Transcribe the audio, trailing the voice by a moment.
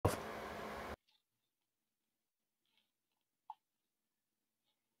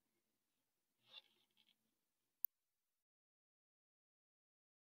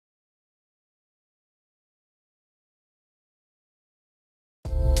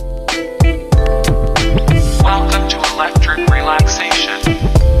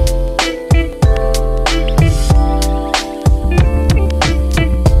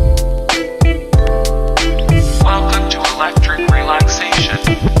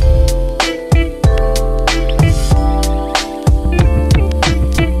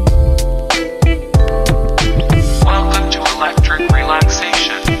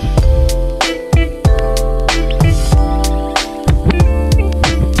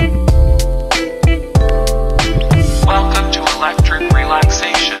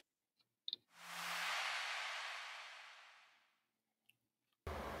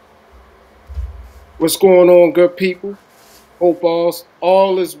What's going on, good people? Hope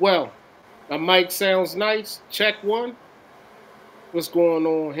all is well. My mic sounds nice. Check one. What's going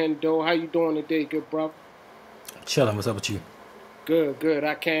on, Hendo? How you doing today, good brother? Chilling. What's up with you? Good, good.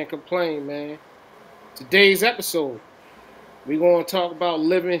 I can't complain, man. Today's episode, we're going to talk about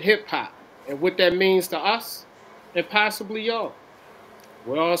living hip hop and what that means to us and possibly y'all.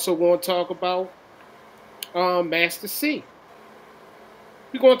 We're also going to talk about Master C.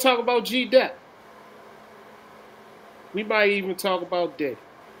 We're going to talk about G Dep. We might even talk about Diddy.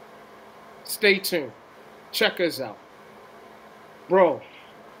 Stay tuned. Check us out. Bro,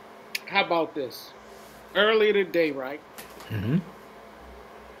 how about this? Earlier today, right?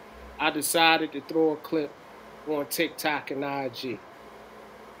 I decided to throw a clip on TikTok and IG.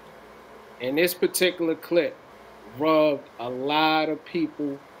 And this particular clip rubbed a lot of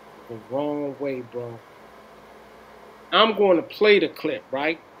people the wrong way, bro. I'm going to play the clip,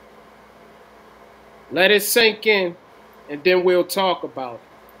 right? Let it sink in, and then we'll talk about it.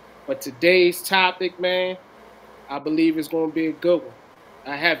 But today's topic, man, I believe it's going to be a good one,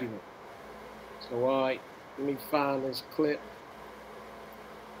 a heavy one. So, all right, let me find this clip.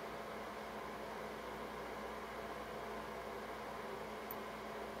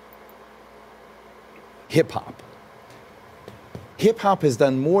 Hip hop. Hip hop has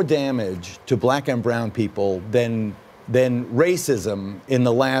done more damage to black and brown people than racism in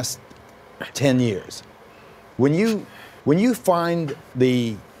the last 10 years. When you find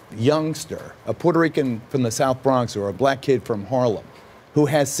the youngster, a Puerto Rican from the South Bronx or a black kid from Harlem, who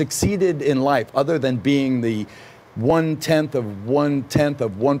has succeeded in life other than being the 1/10 of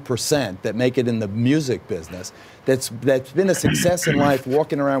 1% that make it in the music business, that's been a success in life,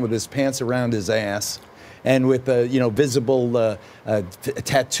 walking around with his pants around his ass and with visible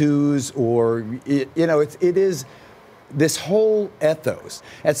tattoos, or it is this whole ethos.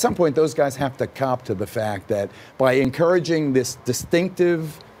 At some point, those guys have to cop to the fact that by encouraging this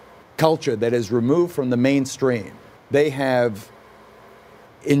distinctive culture that is removed from the mainstream, they have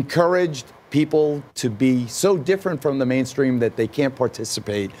encouraged people to be so different from the mainstream that they can't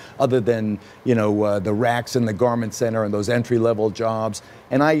participate other than, the racks in the garment center and those entry-level jobs.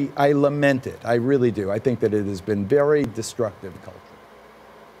 And I lament it. I really do. I think that it has been very destructive culture.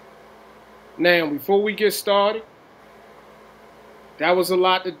 Now, before we get started, that was a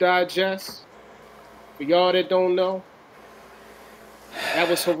lot to digest. For y'all that don't know, that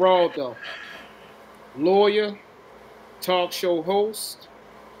was Geraldo, lawyer, talk show host,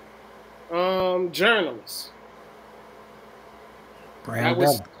 journalist. That Brown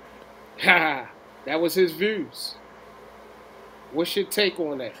was devil. that was his views. What's your take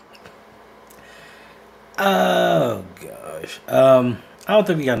on that? Oh gosh. I don't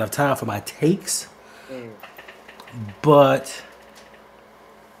think we got enough time for my takes, Mm, but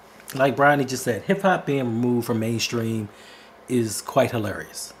like Brian just said, hip hop being removed from mainstream is quite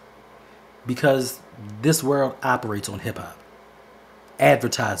hilarious because this world operates on hip hop,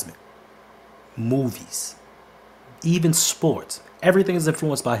 advertisement, movies, even sports. Everything is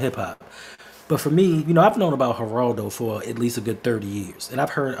influenced by hip hop. But for me, I've known about Geraldo for at least a good 30 years. And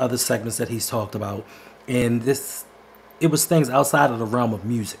I've heard other segments that he's talked about. And it was things outside of the realm of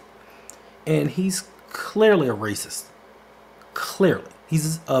music. And he's clearly a racist. Clearly.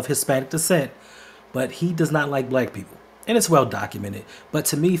 He's of Hispanic descent, but he does not like black people. And it's well documented. But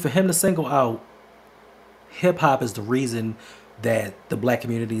to me, for him to single out hip hop is the reason that the black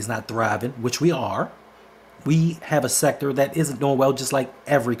community is not thriving, which we are. We have a sector that isn't doing well, just like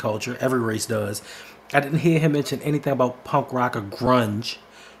every culture, every race does. I didn't hear him mention anything about punk rock or grunge,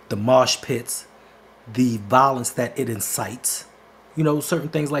 the mosh pits, the violence that it incites. Certain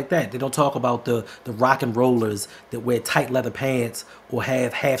things like that. They don't talk about the rock and rollers that wear tight leather pants or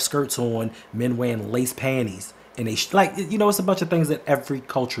have half skirts on, men wearing lace panties. And it's a bunch of things that every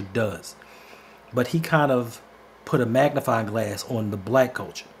culture does. But he kind of put a magnifying glass on the black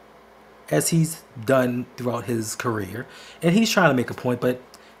culture, as he's done throughout his career. And he's trying to make a point, but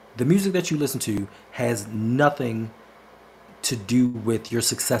the music that you listen to has nothing to do with your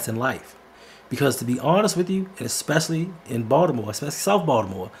success in life. Because to be honest with you, and especially in Baltimore, especially South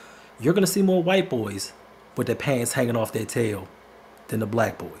Baltimore, you're going to see more white boys with their pants hanging off their tail than the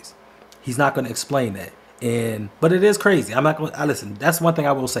black boys. He's not going to explain that. But it is crazy. I'm not going to listen. That's one thing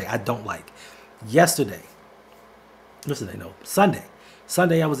I will say I don't like. Yesterday, no,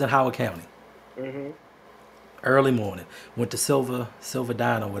 Sunday I was in Howard County. mm-hmm, Early morning. Went to Silver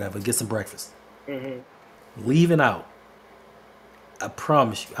Dine or whatever, get some breakfast. mm-hmm. Leaving out, I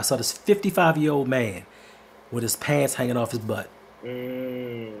promise you, I saw this 55-year-old man with his pants hanging off his butt.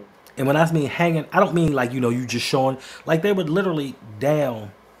 Mm, And when I mean hanging, I don't mean like, you just showing, like they were literally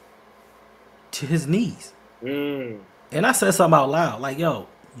down to his knees. Mm. And I said something out loud, like, yo,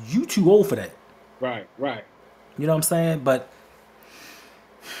 you too old for that. Right, right. You know what I'm saying? But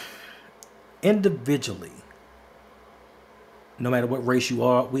individually, no matter what race you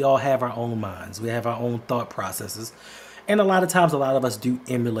are, we all have our own minds. We have our own thought processes. And a lot of times, a lot of us do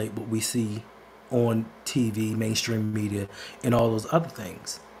emulate what we see on TV, mainstream media, and all those other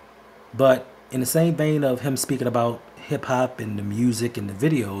things. But in the same vein of him speaking about hip hop and the music and the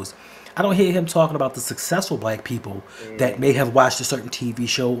videos, I don't hear him talking about the successful black people that may have watched a certain TV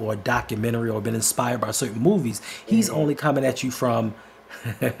show or a documentary or been inspired by certain movies. He's only coming at you from,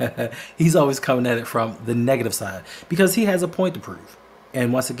 he's always coming at it from the negative side because he has a point to prove.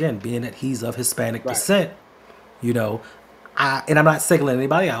 And once again, being that he's of Hispanic Right. descent, you know, and I'm not singling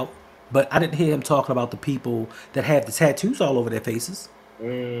anybody out, but I didn't hear him talking about the people that have the tattoos all over their faces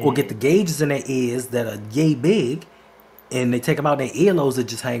or get the gauges in their ears that are yay big and they take them out and their earlobes are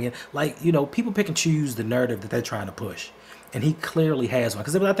just hanging. Like, you know, people pick and choose the narrative that they're trying to push. And he clearly has one.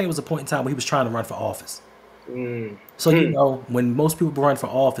 Because I think it was a point in time where he was trying to run for office. So, you know, when most people run for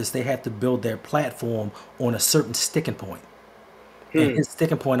office, they have to build their platform on a certain sticking point. And his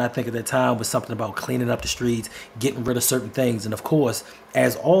sticking point, I think, at that time was something about cleaning up the streets, getting rid of certain things. And of course,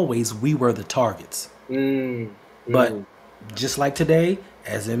 as always, we were the targets. But just like today,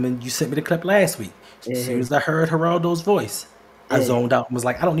 as in when you sent me the clip last week, as soon as I heard Geraldo's voice, I zoned out and was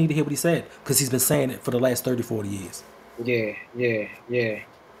like, I don't need to hear what he said because he's been saying it for the last 30, 40 years. Yeah.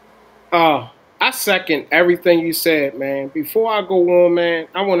 I second everything you said, man. Before I go on, man,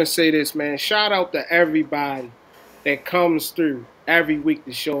 I want to say this, man. Shout out to everybody that comes through every week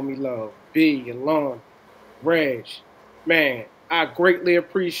to show me love. B, Alon, Reg. Man, I greatly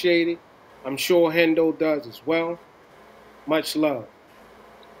appreciate it. I'm sure Hendo does as well. Much love.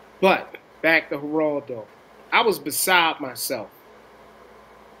 But back to Geraldo. I was beside myself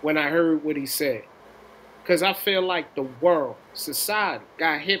when I heard what he said. Because I feel like the world, society,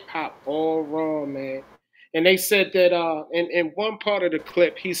 got hip hop all wrong, man. And they said that in one part of the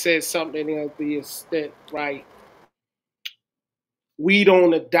clip, he said something of the extent, right? We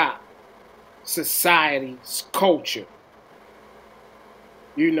don't adopt society's culture,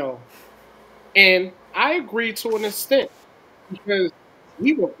 you know. And I agree to an extent because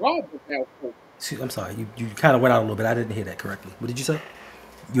we were robbed of that culture. I'm sorry, you kind of went out a little bit. I didn't hear that correctly. What did you say?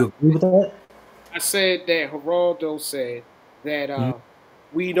 You agree with that? I said that Geraldo said that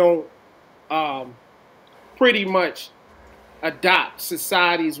we don't pretty much adopt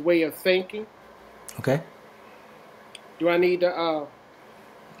society's way of thinking. Okay. Do I need to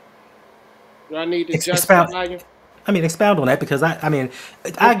Expound. justify you? I mean, expound on that because I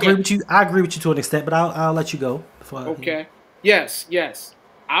agree with you. I agree with you to an extent, but I'll let you go. Okay. Yes.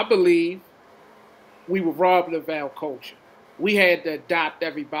 I believe we were robbed of our culture. We had to adopt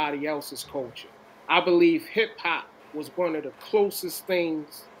everybody else's culture. I believe hip hop was one of the closest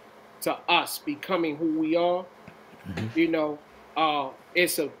things to us becoming who we are. You know,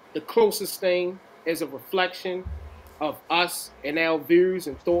 the closest thing is a reflection of us and our views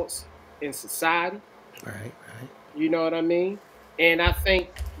and thoughts in society. Right. You know what I mean? And I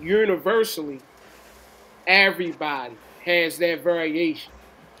think universally, everybody has that variation.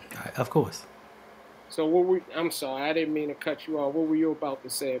 Right, of course. So I'm sorry, I didn't mean to cut you off. What were you about to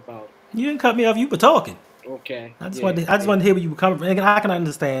say about it? You didn't cut me off. You were talking. Okay. I just wanted to hear where you were coming from, and I can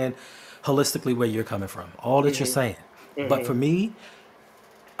understand holistically where you're coming from, all that you're saying. But for me,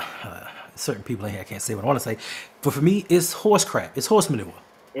 certain people in here I can't say what I want to say, but for me, it's horse crap. It's horse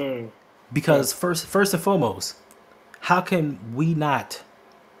manure. Because first and foremost, how can we not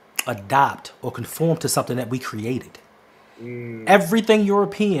adopt or conform to something that we created? Everything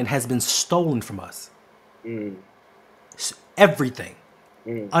European has been stolen from us. Everything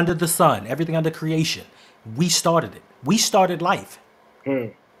under the sun, everything under creation, we started it. We started life.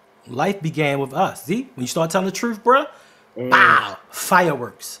 Life began with us. See, when you start telling the truth, bruh, wow,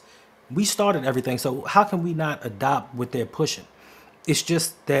 fireworks. We started everything. So how can we not adopt what they're pushing? It's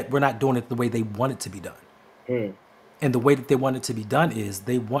just that we're not doing it the way they want it to be done. And the way that they want it to be done is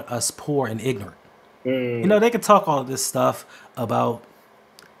they want us poor and ignorant. You know, they can talk all of this stuff about,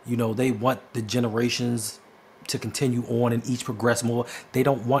 you know, they want the generations to continue on and each progress more. They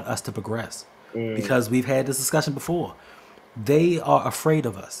don't want us to progress because we've had this discussion before. They are afraid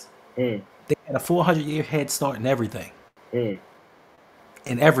of us. They had a 400-year head start in everything. And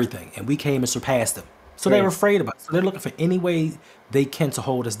we came and surpassed them. So they're afraid of us. So they're looking for any way they can to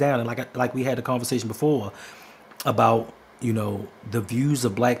hold us down. And like we had a conversation before about, you know, the views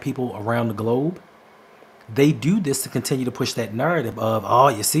of black people around the globe. they do this to continue to push that narrative of, oh,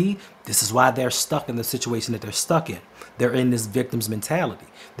 you see, this is why they're stuck in the situation that they're stuck in. They're in this victim's mentality.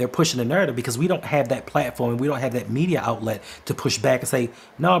 They're pushing the narrative because we don't have that platform and we don't have that media outlet to push back and say,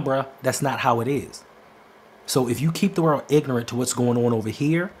 no, bruh, that's not how it is. So if you keep the world ignorant to what's going on over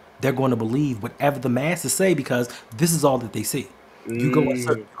here, they're going to believe whatever the masses say because this is all that they see. You go,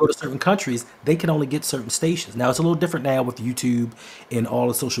 go to certain countries, they can only get certain stations. Now, it's a little different now with YouTube and all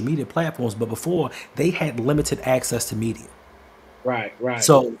the social media platforms, but before, they had limited access to media. Right, right.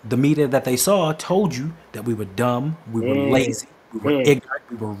 So the media that they saw told you that we were dumb, we were lazy, we were ignorant,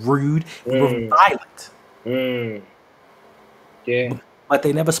 we were rude, we were violent. Yeah. But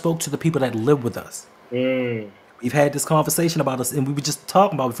they never spoke to the people that live with us. We've had this conversation about us, and we were just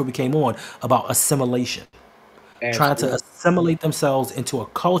talking about before we came on about assimilation. Trying to assimilate themselves into a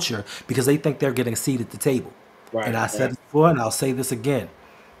culture because they think they're getting a seat at the table. Right, and I said it before, and I'll say this again.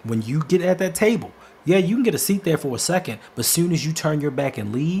 When you get at that table, yeah, you can get a seat there for a second, but as soon as you turn your back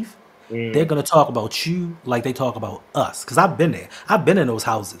and leave, they're going to talk about you like they talk about us. Because I've been there. I've been in those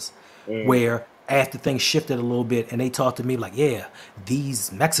houses where after things shifted a little bit and they talked to me like, yeah,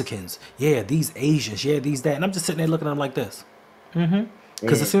 these Mexicans, yeah, these Asians, yeah, these that. And I'm just sitting there looking at them like this.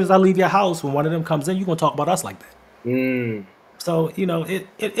 Because as soon as I leave your house, when one of them comes in, you're going to talk about us like that. So, you know,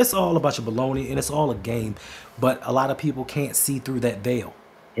 it's all a bunch of baloney and it's all a game. But a lot of people can't see through that veil.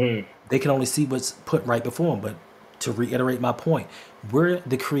 They can only see what's put right before them. But to reiterate my point, we're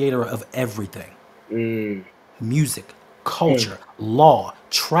the creator of everything. Music, culture, law,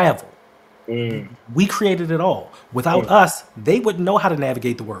 travel. We created it all. Without us, they wouldn't know how to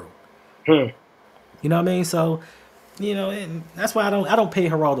navigate the world. You know what I mean? So, you know, and that's why I don't pay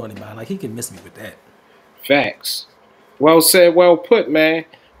Geraldo any mind. Like, he can miss me with that. Facts. Well said, well put, man.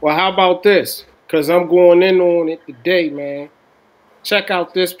 Well, how about this? Because I'm going in on it today, man. Check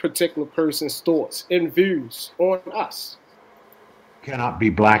out this particular person's thoughts and views on us. Cannot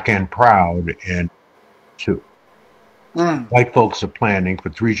be black and proud and two. White folks are planning for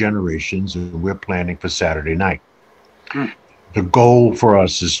 3 generations, and we're planning for Saturday night. The goal for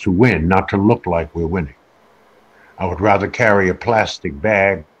us is to win, not to look like we're winning. I would rather carry a plastic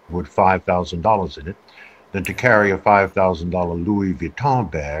bag with $5,000 in it than to carry a $5,000 Louis Vuitton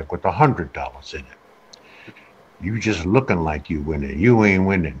bag with $100 in it. You just looking like you winning. You ain't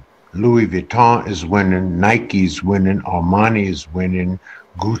winning. Louis Vuitton is winning. Nike's winning. Armani's winning.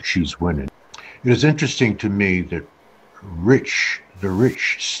 Gucci's winning. It is interesting to me that the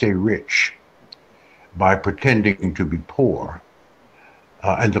rich stay rich by pretending to be poor,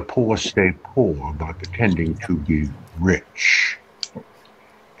 and the poor stay poor by pretending to be rich.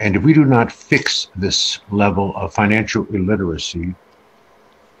 And if we do not fix this level of financial illiteracy,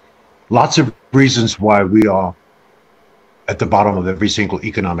 lots of reasons why we are at the bottom of every single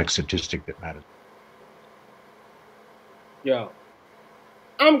economic statistic that matters. Yo,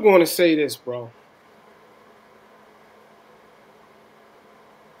 I'm going to say this, bro.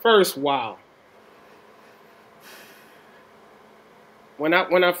 First, wow. When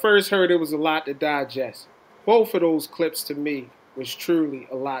I first heard it was a lot to digest, both of those clips to me was truly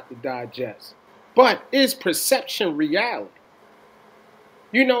a lot to digest. But is perception reality?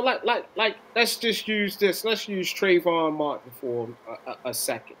 You know, like let's just use this. Let's use Trayvon Martin for a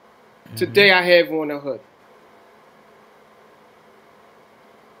second. Today I have on a hoodie.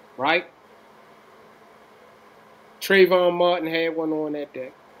 Right? Trayvon Martin had one on that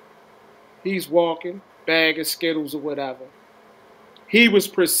day. He's walking, bag of Skittles or whatever. He was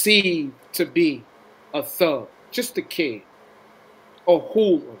perceived to be a thug, just a kid. A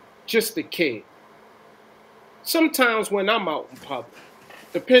hooligan, just a kid. Sometimes when I'm out in public,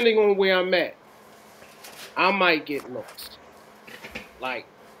 depending on where I'm at, I might get looks. Like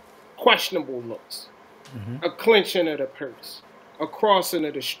questionable looks. A clenching of the purse. A crossing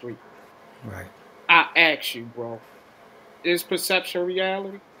of the street. Right. I ask you, bro, is perception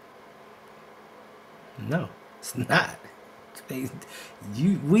reality? No, it's not.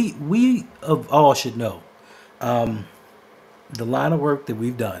 We of all should know the line of work that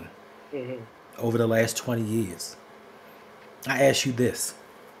we've done over the last 20 years. I ask you this.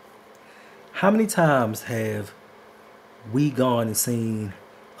 How many times have we gone and seen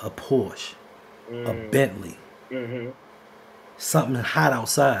a Porsche, a Bentley, something hot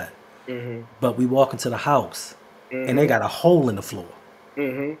outside, but we walk into the house and they got a hole in the floor?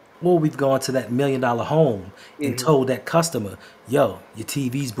 Or we've gone to that $1 million home and told that customer, yo, your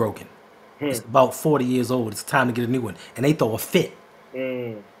TV's broken. It's about 40 years old. It's time to get a new one. And they throw a fit.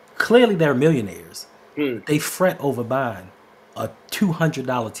 Clearly they're millionaires. They fret over buying a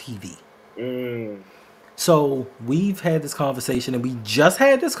 $200 TV. So we've had this conversation, and we just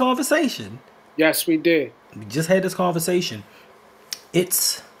had this conversation. Yes, we did. We just had this conversation.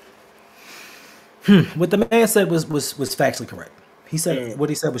 It's what the man said was factually correct. He said what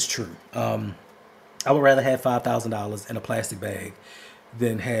he said was true. I would rather have $5,000 in a plastic bag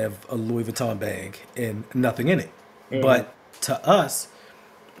than have a Louis Vuitton bag and nothing in it. But to us,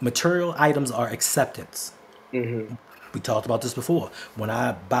 material items are acceptance. We talked about this before. When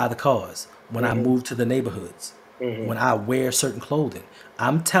I buy the cars, when I move to the neighborhoods, when I wear certain clothing,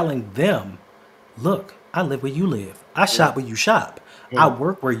 I'm telling them, look, I live where you live. I shop where you shop. I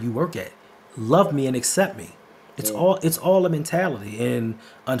work where you work at. Love me and accept me. It's all a mentality. And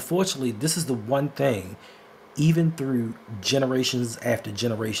unfortunately, this is the one thing, even through generations after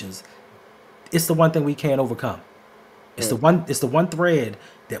generations, it's the one thing we can't overcome. It's the one thread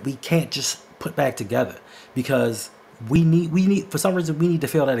that we can't just put back together, because we need for some reason we need to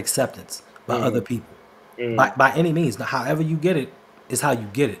feel that acceptance by other people. By any means. Now, however you get it is how you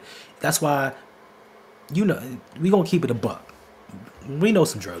get it. That's why, we gonna keep it a buck. We know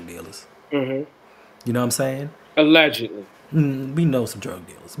some drug dealers. You know what I'm saying? Allegedly. We know some drug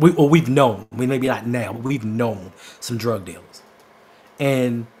dealers. We've known. We maybe not now, but we've known some drug dealers.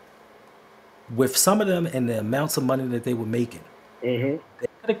 And with some of them and the amounts of money that they were making, they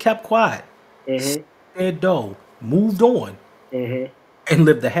could have kept quiet, their dough, moved on, and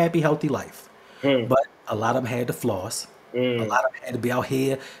lived a happy, healthy life. But a lot of them had to floss. A lot of them had to be out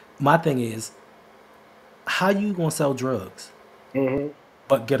here. My thing is, how you gonna sell drugs,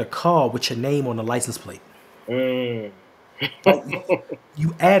 but get a car with your name on the license plate? Like,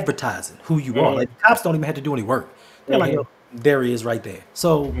 you advertising who you are. Like, the cops don't even have to do any work. They're like, yo, there he is right there.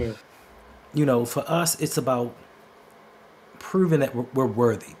 So, for us, it's about proving that we're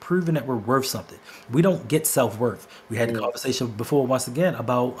worthy, proving that we're worth something. We don't get self-worth. We had the conversation before once again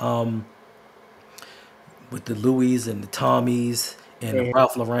about with the Louis and the Tommies and the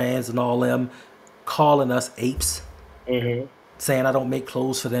Ralph Laurens and all them calling us apes, saying I don't make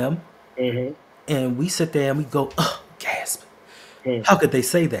clothes for them. And we sit there and we go, oh, gasp. How could they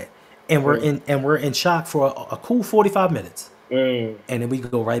say that? And we're in shock for a cool 45 minutes. And then we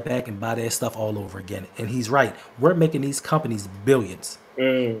go right back and buy their stuff all over again. And he's right. We're making these companies billions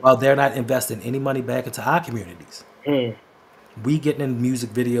while they're not investing any money back into our communities. We getting in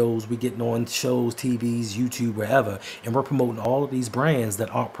music videos, we getting on shows, TVs, YouTube, wherever, and we're promoting all of these brands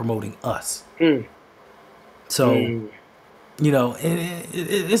that aren't promoting us. So,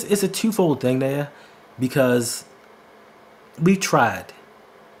 it's a twofold thing there, because we tried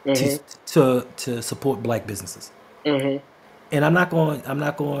to support black businesses. And I'm not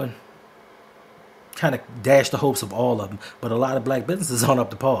going kind of dash the hopes of all of them, but a lot of black businesses aren't up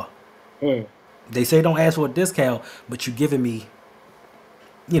to par. They say don't ask for a discount, but you're giving me,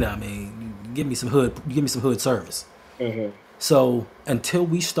 give me some hood service. So until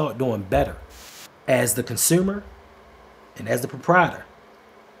we start doing better as the consumer and as the proprietor,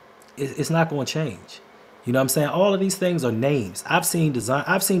 it's not going to change. You know what I'm saying? All of these things are names. I've seen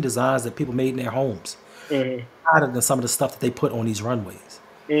designs that people made in their homes, harder than some of the stuff that they put on these runways.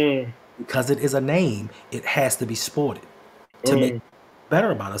 Because it is a name, it has to be sported to make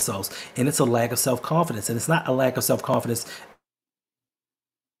better about ourselves. And it's a lack of self-confidence. And it's not a lack of self-confidence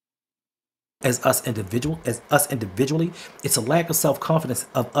as us individually. It's a lack of self-confidence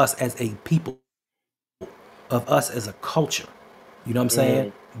of us as a people, of us as a culture. You know what I'm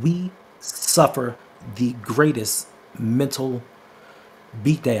saying? We suffer the greatest mental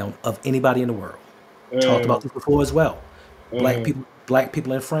beatdown of anybody in the world. Talked about this before as well. Black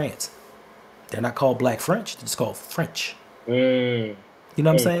people in France, they're not called Black French, they're just called French. You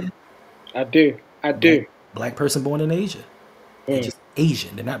know what I'm saying? I do. Black person born in Asia. They're just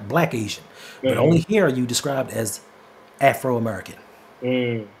Asian. They're not Black Asian. But only here are you described as Afro-American.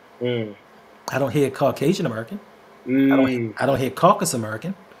 I don't hear Caucasian American. I don't hear Caucasus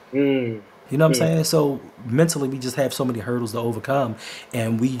American. You know what I'm saying? So mentally, we just have so many hurdles to overcome,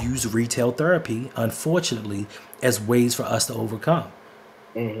 and we use retail therapy, unfortunately, as ways for us to overcome.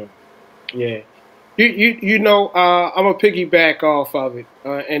 Yeah. I'm gonna piggyback off of it,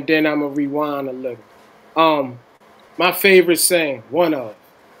 and then I'm gonna rewind a little. My favorite saying, one of,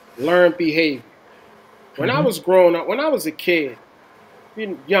 learn behavior. When I was growing up, when I was a kid,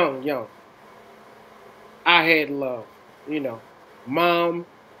 young, I had love. Mom,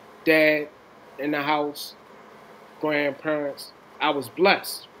 dad in the house, grandparents. I was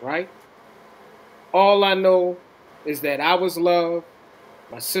blessed, right? All I know is that I was loved,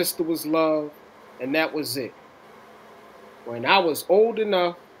 my sister was loved, and that was it. When I was old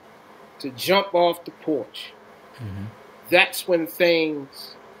enough to jump off the porch, that's when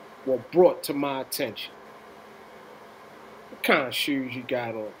things were brought to my attention. What kind of shoes you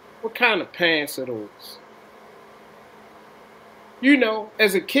got on? What kind of pants are those? you know,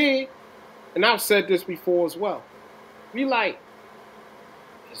 as a kid, and I've said this before as well, we like,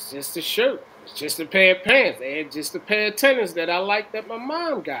 it's just a shirt. It's just a pair of pants. And just a pair of tennis that I like that my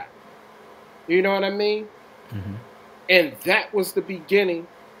mom got. You know what I mean? Mm-hmm. And that was the beginning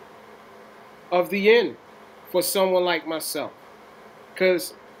of the end for someone like myself.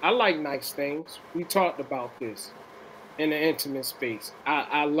 Because I like nice things. We talked about this in the intimate space.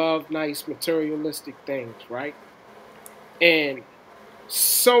 I love nice materialistic things, right? And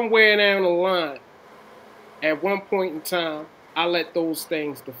somewhere down the line, at one point in time, I let those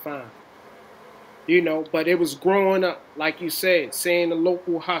things define. You know, but it was growing up, like you said, seeing the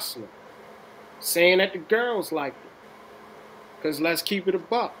local hustler, saying that the girls liked it. Because let's keep it a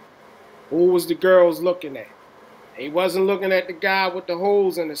buck. Who was the girls looking at? They wasn't looking at the guy with the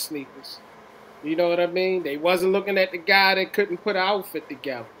holes in the sneakers. You know what I mean? They wasn't looking at the guy that couldn't put an outfit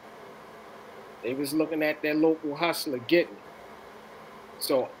together. They was looking at that local hustler getting it.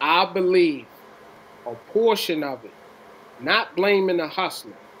 So I believe a portion of it, not blaming the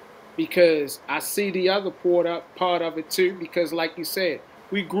hustler, because I see the other part of it too, because like you said,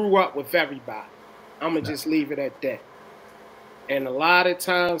 we grew up with everybody. I'm going to just leave it at that. And a lot of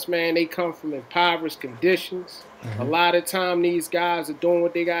times, man, they come from impoverished conditions. Mm-hmm. A lot of time these guys are doing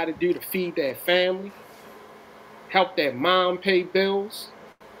what they got to do to feed their family, help their mom pay bills,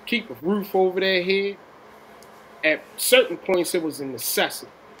 keep a roof over their head. At certain points, it was a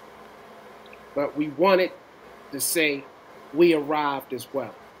necessity. But we wanted to say we arrived as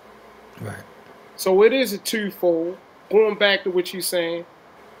well. Right. So it is a twofold. Going back to what you're saying,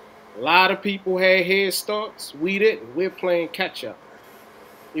 a lot of people had head starts. We didn't. We're playing catch up.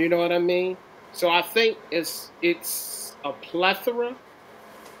 You know what I mean? So I think it's a plethora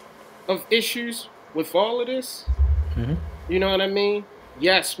of issues with all of this. Mm-hmm. You know what I mean?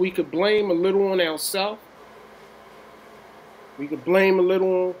 Yes, we could blame a little on ourselves. We could blame a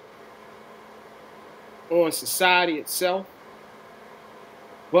little on society itself.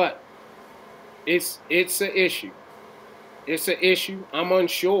 But it's an issue. It's an issue. I'm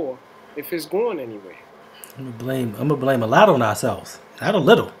unsure if it's going anywhere. I'm gonna blame a lot on ourselves, not a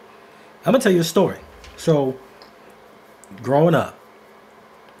little. I'm gonna tell you a story. So, growing up,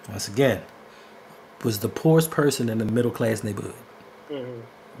 once again, was the poorest person in the middle class neighborhood. Mm-hmm.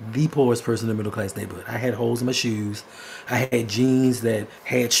 The poorest person in the middle class neighborhood. I had holes in my shoes. I had jeans that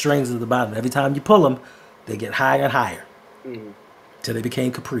had strings at the bottom. Every time you pull them, they get higher and higher, till they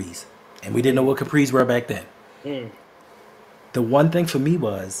became capris, and we didn't know what capris were back then. Mm. The one thing for me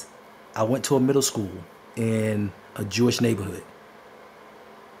was, I went to a middle school in a Jewish neighborhood.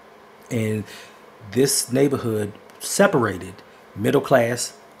 And this neighborhood separated middle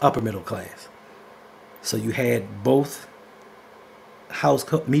class, upper middle class. So you had both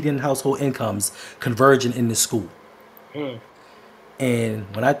median household incomes converging in this school. Mm.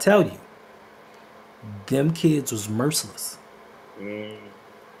 And when I tell you, them kids was merciless. Mm.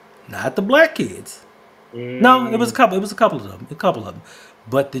 Not the black kids. No, it was a couple of them.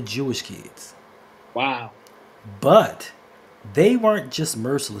 But the Jewish kids. Wow. But they weren't just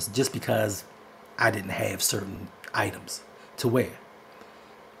merciless just because I didn't have certain items to wear.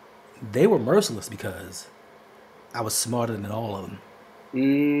 They were merciless because I was smarter than all of them.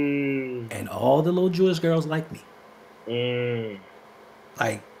 And all the little Jewish girls liked me.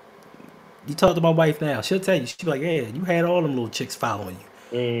 Like, you talk to my wife now, she'll tell you, she'll be like, yeah, you had all them little chicks following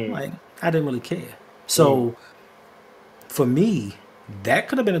you. Like, I didn't really care. So, for me, that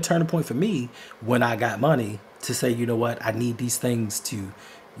could have been a turning point for me when I got money to say, you know what, I need these things to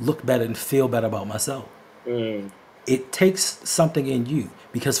look better and feel better about myself. It takes something in you,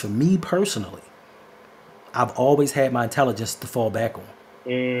 because for me personally, I've always had my intelligence to fall back on.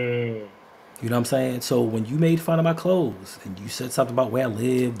 You know what I'm saying? So when you made fun of my clothes and you said something about where I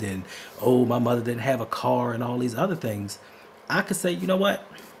lived and, oh, my mother didn't have a car and all these other things, I could say, you know what?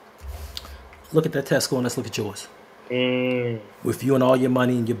 Look at that test score and let's look at yours. With you and all your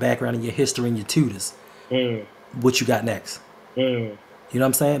money and your background and your history and your tutors, what you got next? You know what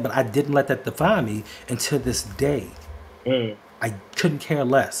I'm saying? But I didn't let that define me until this day. I couldn't care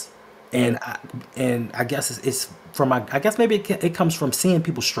less. And I guess it's from I guess maybe it comes from seeing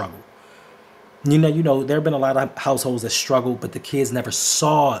people struggle. You know, there have been a lot of households that struggle, but the kids never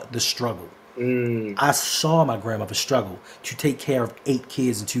saw the struggle. I saw my grandmother struggle to take care of 8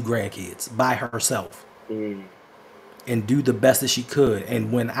 kids and 2 grandkids by herself, and do the best that she could.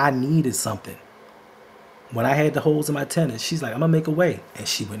 And when I needed something, when I had the holes in my tennis, she's like, I'm gonna make a way. And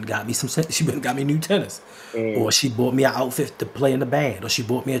she went and got me she went and got me new tennis. Or she bought me an outfit to play in the band, or she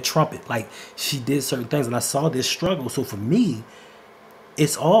bought me a trumpet. Like, she did certain things, and I saw this struggle. So for me,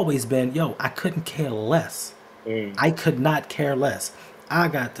 it's always been, I couldn't care less I could not care less.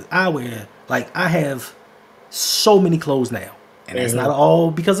 I wear, like, I have so many clothes now. And that's not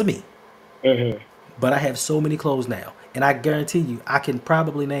all because of me. But I have so many clothes now. And I guarantee you, I can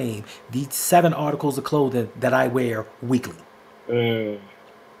probably name the 7 articles of clothing that I wear weekly. The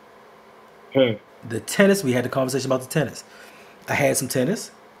tennis, we had the conversation about the tennis. I had some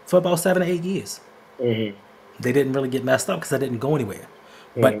tennis for about 7 or 8 years. They didn't really get messed up because I didn't go anywhere.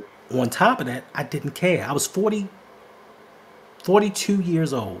 But on top of that, I didn't care. I was 42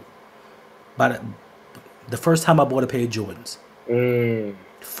 years old by the first time I bought a pair of Jordans.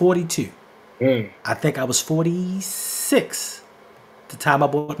 42. I think I was 46 the time I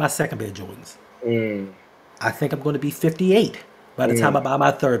bought my second pair of Jordans. I think I'm going to be 58 by the time I buy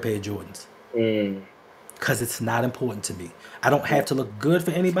my third pair of Jordans. Because it's not important to me. I don't have to look good for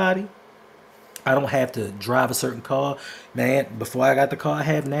anybody. I don't have to drive a certain car. Man, before I got the car I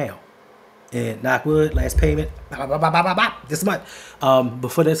have now, and knock wood, last payment, this month.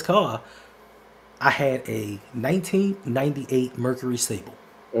 Before this car, I had a 1998 Mercury Sable.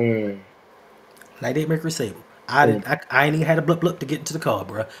 98 Mercury Sable. I ain't even had a blip to get into the car,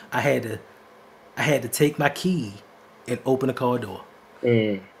 bro. I had to take my key and open the car door.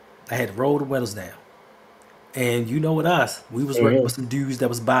 I had to roll the windows down. And you know, with us, we was working with some dudes that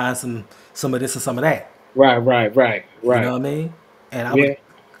was buying some of this and some of that. Right. You know what I mean? And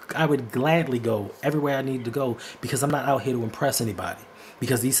I would gladly go everywhere I needed to go because I'm not out here to impress anybody.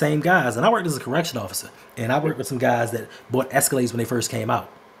 Because these same guys, and I worked as a correction officer, and I worked with some guys that bought Escalades when they first came out.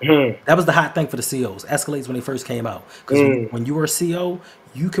 That was the hot thing for the COs, Escalades when they first came out. Because when you were a CO,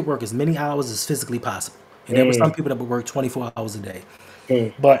 you could work as many hours as physically possible. And there were some people that would work 24 hours a day.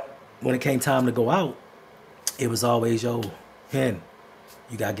 But when it came time to go out, it was always, yo, Hen,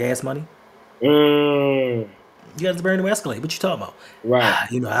 you got gas money? You got the brand new Escalade. What you talking about? Right.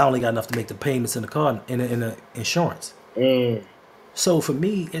 You know, I only got enough to make the payments in the car in the insurance. So for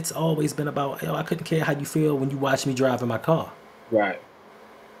me, it's always been about, yo, I couldn't care how you feel when you watch me driving my car. Right.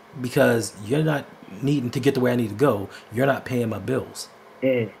 Because you're not needing to get to where I need to go. You're not paying my bills.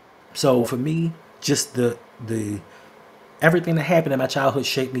 So for me, just the everything that happened in my childhood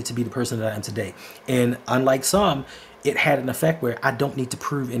shaped me to be the person that I am today. And unlike some, it had an effect where I don't need to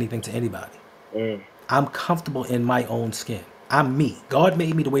prove anything to anybody. I'm comfortable in my own skin. I'm me. God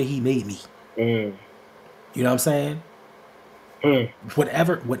made me the way he made me. You know what I'm saying?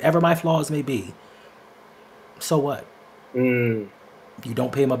 Whatever my flaws may be, so what? You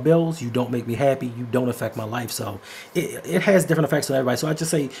don't pay my bills, you don't make me happy, you don't affect my life. So it has different effects on everybody. So I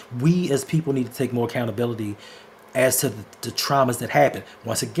just say we as people need to take more accountability as to the traumas that happen.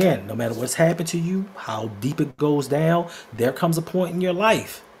 Once again, no matter what's happened to you, how deep it goes down, there comes a point in your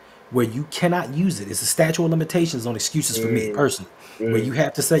life where you cannot use it. It's a statute of limitations on excuses for me personally, where you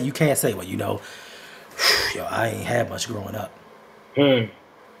have to say, you can't say, well, you know, yo, I ain't had much growing up. You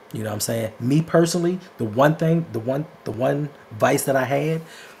know what I'm saying? Me personally, the one vice that I had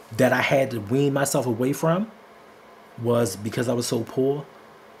to wean myself away from was because I was so poor.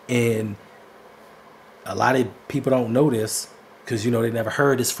 And a lot of people don't know this because, you know, they never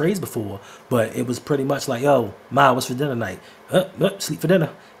heard this phrase before, but it was pretty much like, yo, Ma, what's for dinner tonight? Sleep for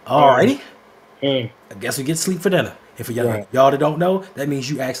dinner. Alrighty. I guess we get sleep for dinner. And for y'all that don't know, that means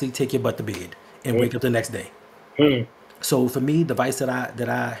you actually take your butt to bed and wake up the next day. So for me, the vice that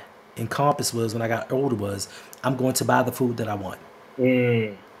I encompassed was when I got older was I'm going to buy the food that I want.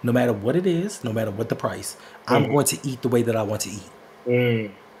 No matter what it is, no matter what the price, I'm going to eat the way that I want to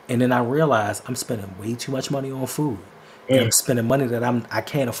eat. And then I realized I'm spending way too much money on food. And I'm spending money that I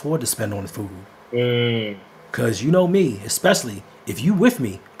can't afford to spend on food. Because you know me, especially if you with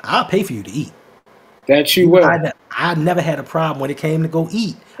me, I'll pay for you to eat. That you will. I never had a problem when it came to go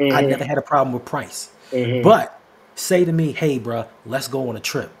eat. I never had a problem with price. But say to me, hey, bro, let's go on a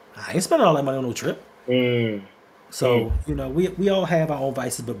trip. I ain't spending all that money on no trip. So, you know, we all have our own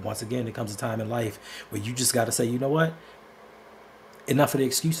vices. But once again, there comes a time in life where you just got to say, you know what? Enough of the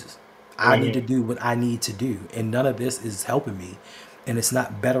excuses. I need to do what I need to do. And none of this is helping me. And it's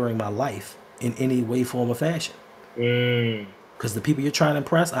not bettering my life in any way, form, or fashion. Because the people you're trying to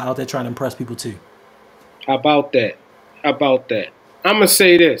impress are out there trying to impress people too. How about that? I'm going to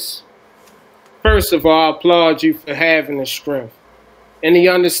say this. First of all, I applaud you for having the strength and the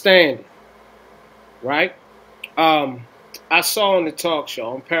understanding. Right? I saw on the talk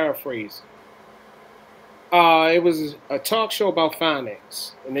show, I'm paraphrasing. It was a talk show about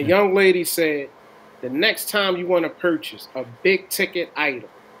finance. And the young lady said, the next time you want to purchase a big ticket item,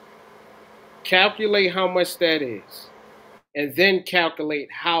 calculate how much that is. And then calculate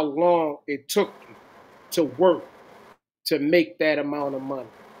how long it took you to work to make that amount of money.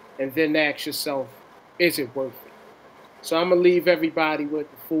 And then ask yourself, is it worth it? So I'm gonna leave everybody with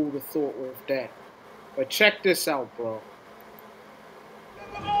the food of thought with that. But check this out, bro.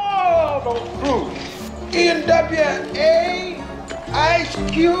 Oh, those crews. NWA, Ice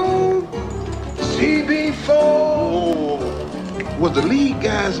Cube, CB4. Was the lead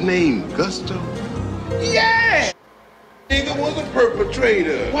guy's name Gusto? Yeah! Nigga was a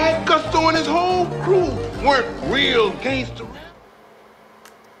perpetrator. White Gusto and his whole crew weren't real gangster.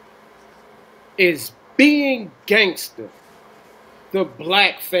 Is being gangster the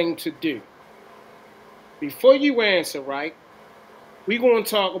black thing to do? Before you answer, right, we're going to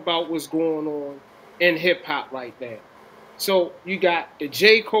talk about what's going on in hip-hop right now. So you got the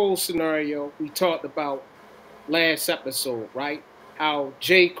J. Cole scenario we talked about last episode, right? How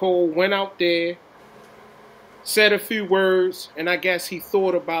J. Cole went out there, said a few words, and I guess he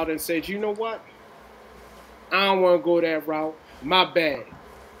thought about it and said, you know what? I don't want to go that route. My bad.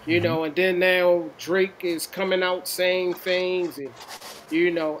 You know, and then now Drake is coming out saying things, and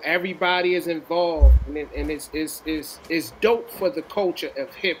you know everybody is involved, and it's dope for the culture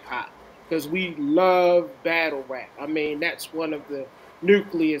of hip hop because we love battle rap. I mean, that's one of the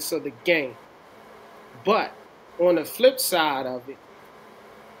nucleus of the game. But on the flip side of it,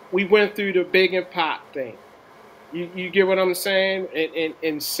 we went through the Big and Pop thing. You get what I'm saying,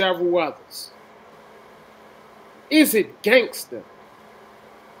 and several others. Is it gangster?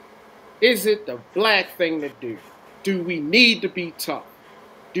 Is it the black thing to do? Do we need to be tough?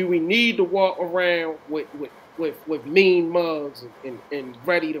 Do we need to walk around with mean mugs and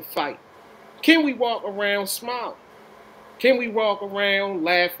ready to fight? Can we walk around smiling? Can we walk around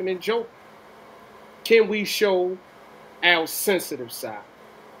laughing and joking? Can we show our sensitive side?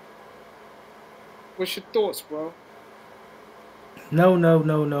 What's your thoughts, bro? No.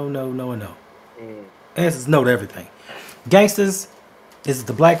 Answer's no to everything. Gangsters, is it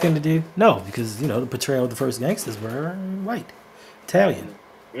the black thing to do? No, because, you know, the portrayal of the first gangsters were white, Italian.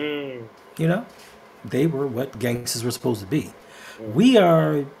 You know, they were what gangsters were supposed to be. We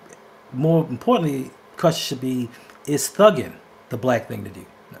are, more importantly, the question should be, is thugging the black thing to do?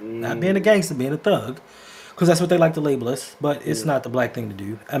 Not being a gangster, being a thug, because that's what they like to label us, but it's not the black thing to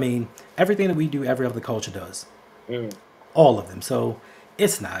do. I mean, everything that we do, every other culture does. All of them. So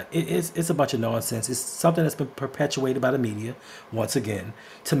it's not. It's a bunch of nonsense. It's something that's been perpetuated by the media, once again,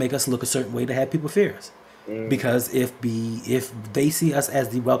 to make us look a certain way, to have people fear us. Because if they see us as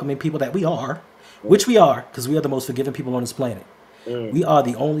the welcoming people that we are, which we are, because we are the most forgiving people on this planet. We are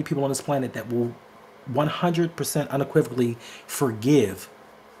the only people on this planet that will 100% unequivocally forgive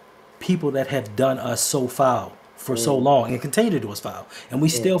people that have done us so foul for so long and continue to do us foul. And we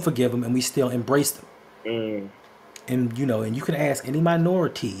still forgive them and we still embrace them. And you know, and you can ask any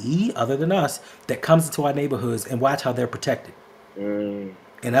minority other than us that comes into our neighborhoods and watch how they're protected. And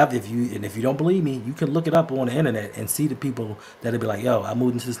if you don't believe me, you can look it up on the internet and see the people that'll be like, yo, I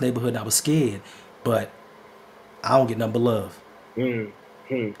moved into this neighborhood and I was scared, but I don't get nothing but love. I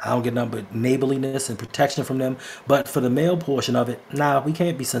don't get nothing but neighborliness and protection from them. But for the male portion of it, nah, we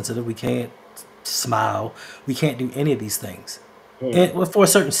can't be sensitive. We can't smile. We can't do any of these things. And well, for a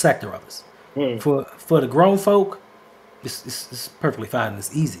certain sector of us. For the grown folk, it's perfectly fine and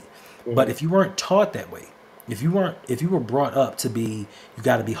it's easy. But if you weren't taught that way, if you were brought up to be, you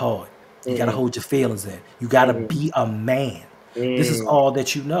got to be hard. You got to hold your feelings in. You got to be a man. This is all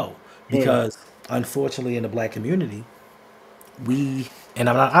that you know. Because unfortunately in the black community, and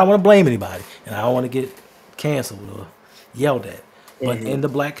I don't want to blame anybody, and I don't want to get canceled or yelled at, but in the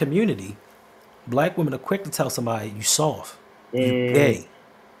black community, black women are quick to tell somebody, you soft, you gay,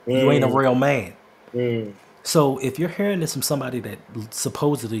 you ain't a real man. So if you're hearing this from somebody that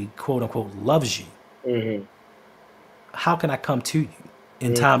supposedly, quote unquote, loves you, how can I come to you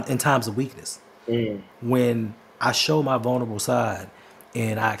in times of weakness? When I show my vulnerable side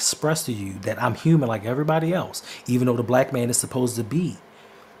and I express to you that I'm human like everybody else, even though the black man is supposed to be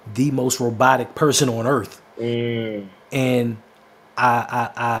the most robotic person on earth. And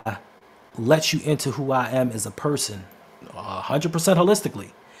I let you into who I am as a person 100%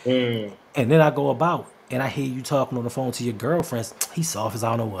 holistically. And then I go about and I hear you talking on the phone to your girlfriends. He's soft as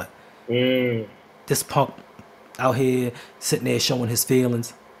I don't know what. This punk out here sitting there showing his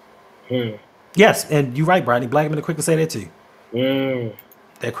feelings. Yes, and you're right, Bradley. Black men are quick to say that too.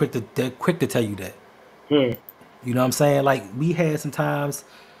 They're quick to tell you that. You know what I'm saying? Like, we had some times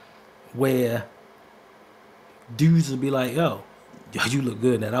where dudes would be like, yo, you look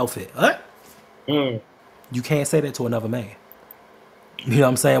good in that outfit. What? You can't say that to another man. You know what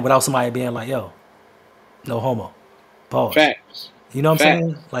I'm saying? Without somebody being like, yo, no homo. Pause. Facts. You know what I'm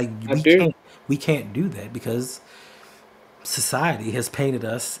saying? Like, we can't do that because society has painted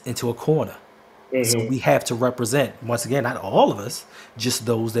us into a corner. So we have to represent, once again, not all of us, just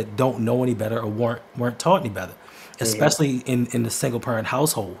those that don't know any better or weren't taught any better. Especially in the single parent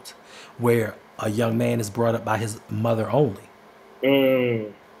households where a young man is brought up by his mother only.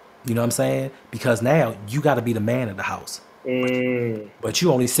 You know what I'm saying? Because now you got to be the man of the house. But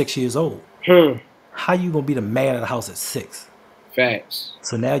you only 6 years old. How you going to be the man of the house at 6? Facts.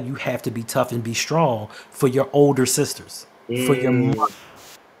 So now you have to be tough and be strong for your older sisters, for your mother.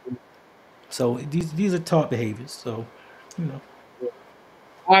 So these are taught behaviors. So, you know.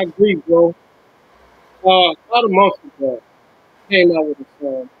 I agree, bro. About a month ago, I came out with a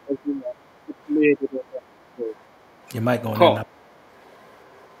song, as you know, it's made it in that episode. Your mic going in Called, now.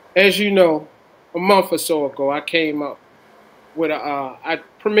 as you know, a month or so ago, I came up with I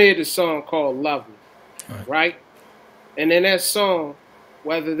premiered a song called Lovely, right? And in that song,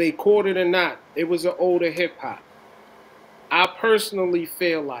 whether they caught it or not, it was an older hip hop. I personally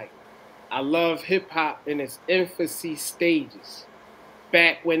feel like I love hip hop in its infancy stages.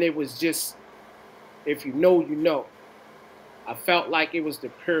 Back when it was just, if you know, you know. I felt like it was the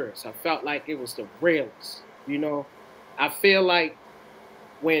purest. I felt like it was the realest, you know. I feel like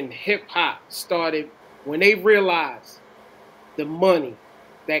when hip hop started, when they realized the money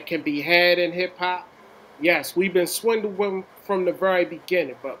that can be had in hip hop, yes, we've been swindled from the very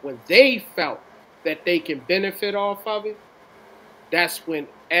beginning, but when they felt that they can benefit off of it, that's when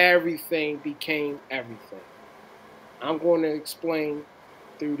everything became everything. I'm going to explain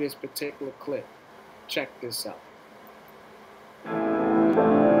through this particular clip. Check this out.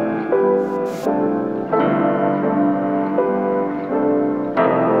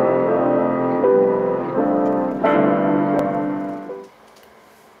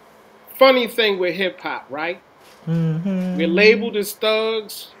 Funny thing with hip hop, right? We're labeled as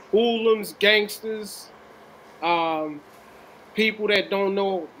thugs, hoodlums, gangsters, people that don't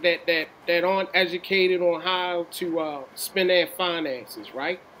know that aren't educated on how to spend their finances,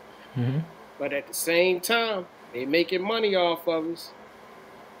 right? But at the same time, they making money off of us.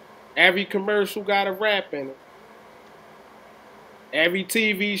 Every commercial got a rap in it. Every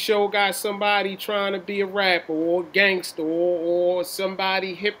TV show got somebody trying to be a rapper or a gangster or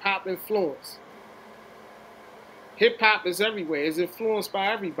somebody hip-hop influenced. Hip-hop is everywhere. It's influenced by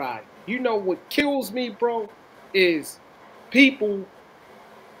everybody. You know what kills me, bro, is people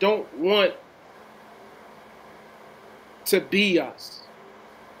don't want to be us,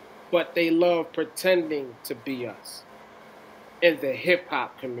 but they love pretending to be us in the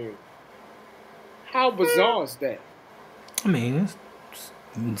hip-hop community. How bizarre is that? I mean,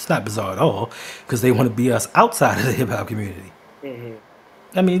 it's not bizarre at all because they want to be us outside of the hip hop community.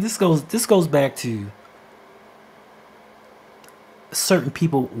 I mean, this goes back to certain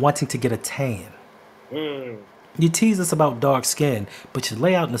people wanting to get a tan. You tease us about dark skin, but you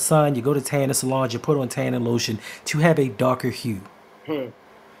lay out in the sun, you go to tanning salons, you put on tanning lotion to have a darker hue.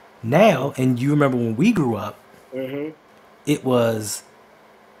 Now, and you remember when we grew up, it was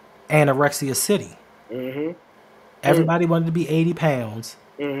anorexia city. Everybody wanted to be 80 pounds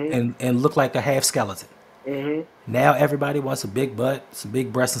and look like a half skeleton. Now everybody wants a big butt, some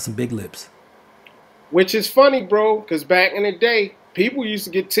big breasts, and some big lips. Which is funny, bro, because back in the day, people used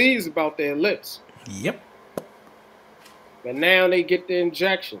to get teased about their lips. Yep. But now they get the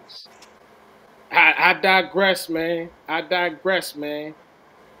injections. I digress, man.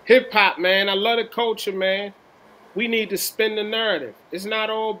 Hip-hop, man. I love the culture, man. We need to spin the narrative. It's not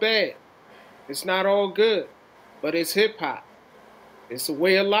all bad. It's not all good. But it's hip-hop. It's a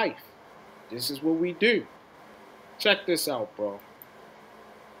way of life. This is what we do. Check this out, bro.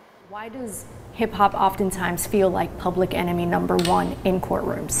 Why does hip-hop oftentimes feel like public enemy #1 in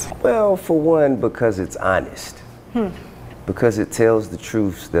courtrooms? Well, for one, because it's honest. Because it tells the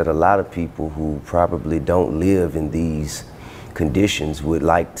truths that a lot of people who probably don't live in these conditions would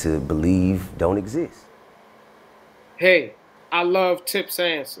like to believe don't exist. Hey, I love Tip's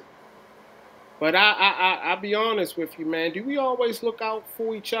answer. But I'll be honest with you, man. Do we always look out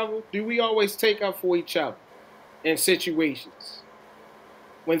for each other? Do we always take up for each other in situations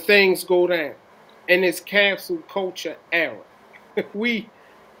when things go down in this cancel culture era?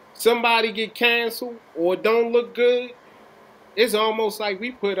 Somebody get canceled or don't look good, it's almost like we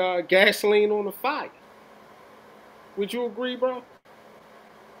put gasoline on the fire. Would you agree, bro?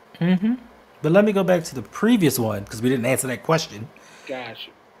 But let me go back to the previous one because we didn't answer that question. Gotcha.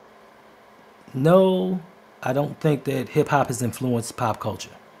 No, I don't think that hip hop has influenced pop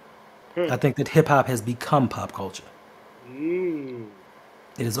culture. I think that hip hop has become pop culture.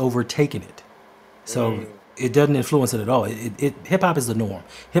 It has overtaken it. So it doesn't influence it at all. Hip hop is the norm.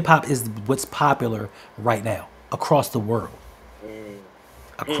 Hip hop is what's popular right now across the world.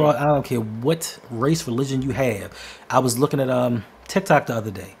 across. I don't care what race, religion you have. I was looking at TikTok the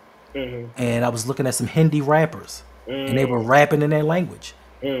other day, and I was looking at some Hindi rappers, and they were rapping in their language.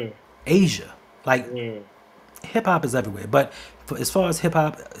 Asia, like hip hop is everywhere. But as far as hip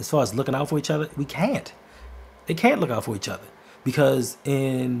hop, as far as looking out for each other, we can't. They can't look out for each other because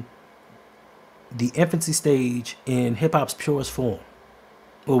in the infancy stage in hip hop's purest form,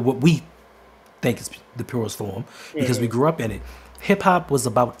 or what we think is the purest form, because we grew up in it. Hip hop was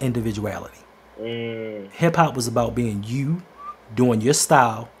about individuality. Hip hop was about being you, doing your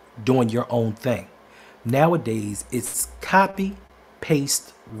style, doing your own thing. Nowadays, it's copy,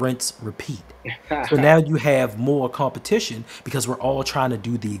 paste, rinse, repeat. So now you have more competition because we're all trying to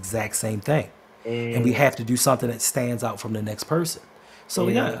do the exact same thing. And we have to do something that stands out from the next person. So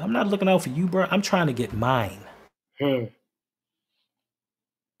yeah, I'm not looking out for you, bro. I'm trying to get mine. I'm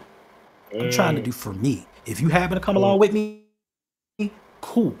trying to do for me. If you happen to come along with me,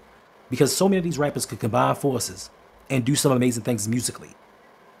 cool. Because so many of these rappers could combine forces and do some amazing things musically.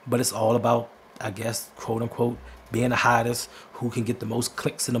 But it's all about, I guess, quote unquote, being the hottest, who can get the most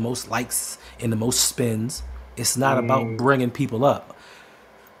clicks and the most likes and the most spins. It's not about bringing people up.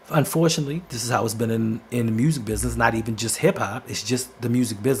 Unfortunately, this is how it's been in the music business, not even just hip hop. It's just the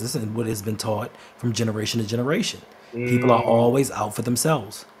music business and what has been taught from generation to generation. People are always out for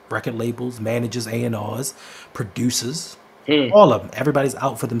themselves. Record labels, managers, A&Rs, producers, all of them. Everybody's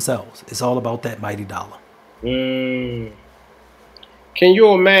out for themselves. It's all about that mighty dollar. Can you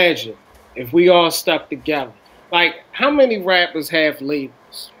imagine if we all stuck together? Like, how many rappers have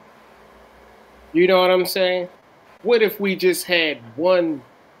labels? You know what I'm saying? What if we just had one?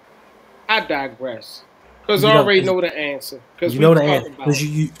 I digress. Because I already know the answer. Because you know the answer.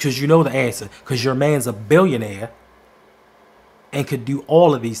 Because you know the answer. Because your man's a billionaire and could do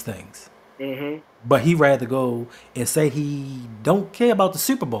all of these things. But he'd rather go and say he don't care about the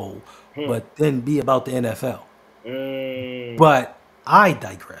Super Bowl, but then be about the NFL. But I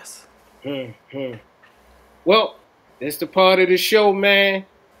digress. Well, that's the part of the show, man,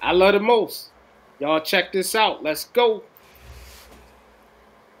 I love the most. Y'all check this out. Let's go.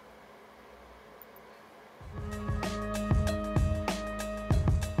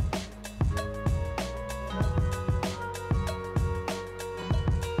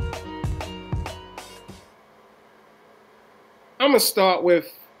 I'm going to start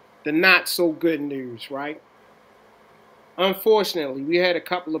with the not so good news, right? Unfortunately, we had a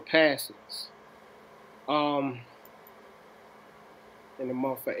couple of passings in the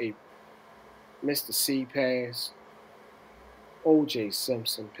month of April. Mr. C passed. O.J.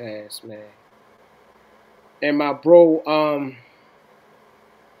 Simpson passed, man. And my bro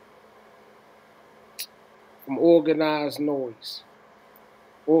from Organized Noise,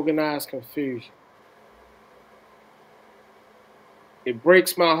 Organized Confusion. It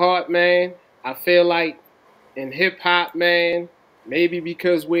breaks my heart, man. I feel like in hip hop, man, maybe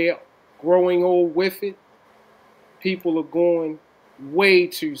because we're growing old with it, people are going way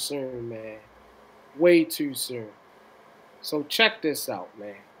too soon, man. Way too soon. So check this out,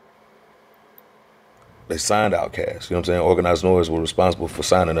 man. They signed Outkast, you know what I'm saying? Organized Noise were responsible for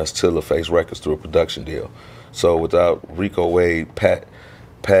signing us to LaFace Records through a production deal. So without Rico Wade, Pat,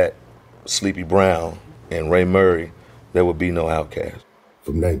 Sleepy Brown, and Ray Murray, there would be no Outkast.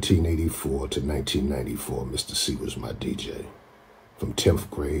 From 1984 to 1994, Mr. C was my DJ. From 10th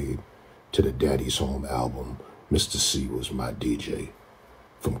grade to the Daddy's Home album, Mr. C was my DJ.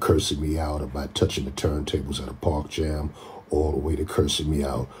 From cursing me out about touching the turntables at a park jam, all the way to cursing me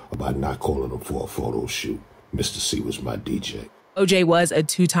out about not calling him for a photo shoot, Mr. C was my DJ. OJ was a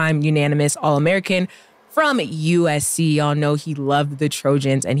two-time unanimous All-American from USC. Y'all know he loved the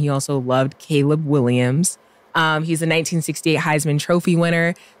Trojans, and he also loved Caleb Williams. He's a 1968 Heisman Trophy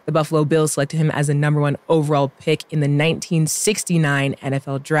winner. The Buffalo Bills selected him as the #1 overall pick in the 1969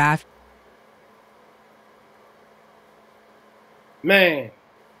 NFL Draft. Man,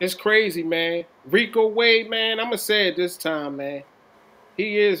 it's crazy, man. Rico Wade, man, I'm going to say it this time, man.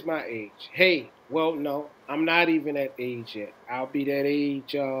 He is my age. Hey, well, no, I'm not even that age yet. I'll be that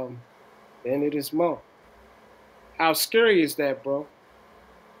age the end of this month. How scary is that, bro?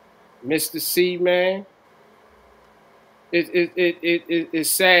 Mr. C, man. It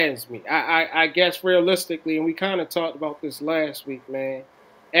saddens me. I guess realistically, and we kind of talked about this last week, man.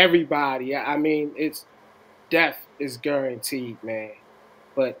 Everybody, I mean, it's death is guaranteed, man.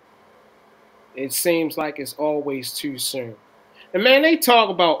 But it seems like it's always too soon. And man, they talk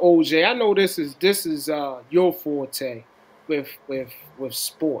about OJ. I know this is your forte with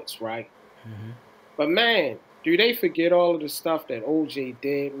sports, right? But man, do they forget all of the stuff that OJ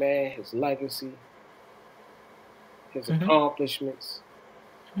did, man? His legacy, his accomplishments.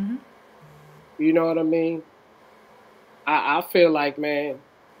 You know what I mean? I feel like, man,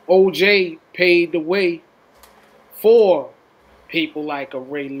 OJ paved the way for people like a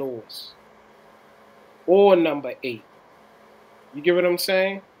Ray Lewis or number 8. You get what I'm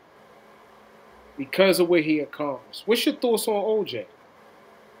saying? Because of what he accomplished. What's your thoughts on OJ?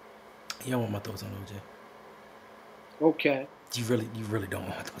 You don't want my thoughts on OJ. Okay. You really don't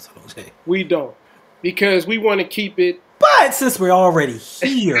want my thoughts on OJ. We don't. Because we want to keep it. But since we're already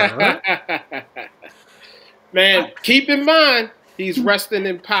here. Man, keep in mind, he's resting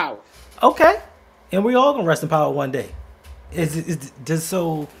in power. Okay. And we all gonna rest in power one day. It's just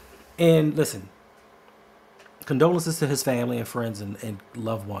so, and listen, condolences to his family and friends and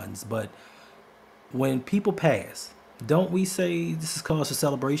loved ones, but when people pass, don't we say this is cause for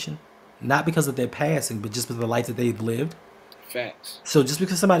celebration? Not because of their passing, but just for the life that they've lived. Facts. So just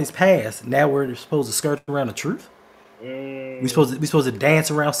because somebody's passed, now we're supposed to skirt around the truth? We supposed to dance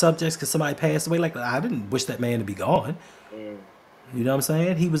around subjects because somebody passed away? Like, I didn't wish that man to be gone. You know what I'm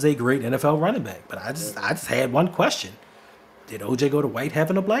saying? He was a great NFL running back, but I just had one question: did OJ go to white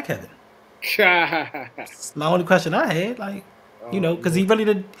heaven or black heaven? It's my only question I had. Like, because he really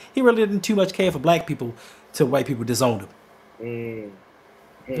didn't too much care for black people till white people disowned him.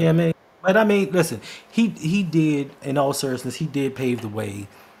 Yeah, I mean, but I mean, listen, he did, in all seriousness, he did pave the way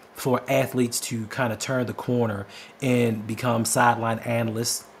for athletes to kind of turn the corner and become sideline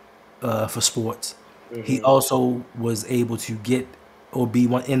analysts for sports. He also was able to get or be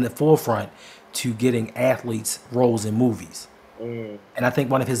one in the forefront to getting athletes roles in movies. And I think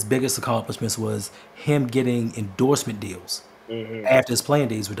one of his biggest accomplishments was him getting endorsement deals after his playing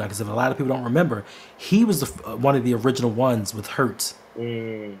days were done. Because if a lot of people don't remember, he was one of the original ones with Hertz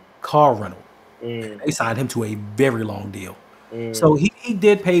car rental. They signed him to a very long deal. So he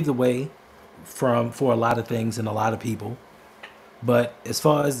did pave the way for a lot of things and a lot of people. But as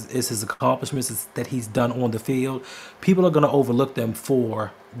far as his accomplishments that he's done on the field, people are going to overlook them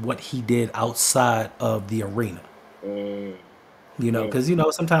for what he did outside of the arena. Because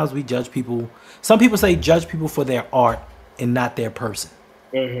sometimes we judge people. Some people say judge people for their art and not their person.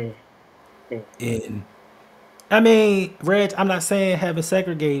 And I mean, Reg, I'm not saying have it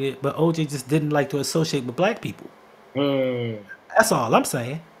segregated, but OJ just didn't like to associate with black people. That's all I'm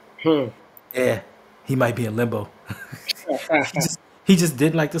saying. Yeah, he might be in limbo. he just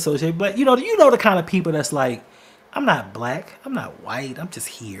didn't like to associate black. You know the kind of people that's like, I'm not black, I'm not white, I'm just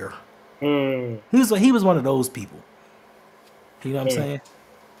here. He was one of those people. You know what I'm saying?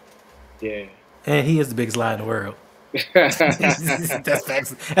 Yeah. And he is the biggest lie in the world. That's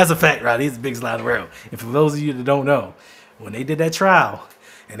facts. That's a fact, right? He's the biggest lie in the world. And for those of you that don't know, when they did that trial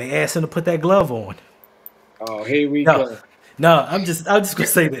and they asked him to put that glove on. Oh, here we go. No, I'm just gonna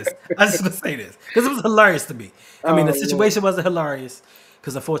say this. I'm just gonna say this because it was hilarious to me. I mean, the situation wasn't hilarious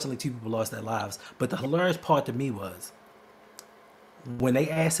because unfortunately 2 people lost their lives. But the hilarious part to me was when they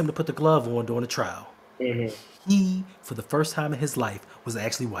asked him to put the glove on during the trial. He, for the first time in his life, was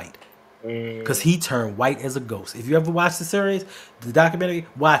actually white. Because he turned white as a ghost. If you ever watched the series, the documentary,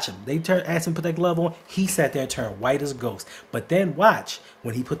 watch him. They asked him to put that glove on. He sat there and turned white as a ghost. But then watch,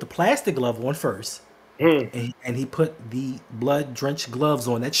 when he put the plastic glove on first, and he put the blood-drenched gloves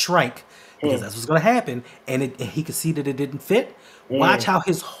on that shrank, because that's what's going to happen, and he could see that it didn't fit. Watch how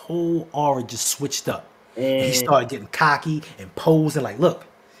his whole aura just switched up. And he started getting cocky and posing like, look,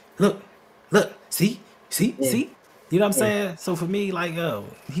 see? You know what I'm saying? So for me, like,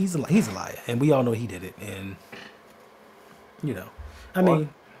 he's a liar, and we all know he did it. And I mean,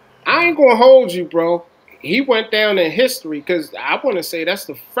 I ain't gonna hold you, bro. He went down in history because I want to say that's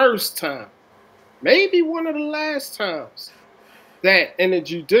the first time, maybe one of the last times, that in the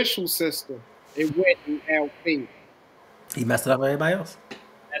judicial system it went in our favor. He messed it up for everybody else.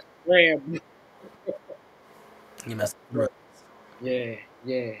 That's grand. He messed it up.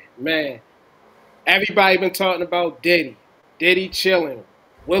 Yeah, man. Everybody been talking about Diddy. Diddy chilling.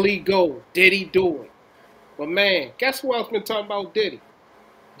 Will he go? Did he do it? But man, guess who else been talking about Diddy?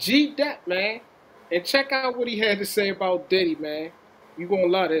 G Dep, man. And check out what he had to say about Diddy, man. You gonna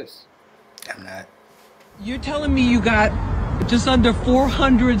love this. I'm not. You're telling me you got just under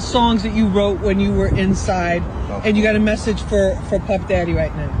 400 songs that you wrote when you were inside, and you got a message for Puff Daddy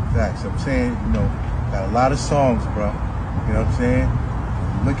right now. Facts. I'm saying, got a lot of songs, bro. You know what I'm saying?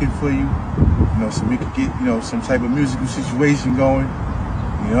 Looking for you, so we could get, some type of musical situation going.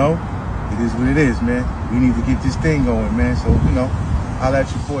 It is what it is, man. We need to get this thing going, man. So, holla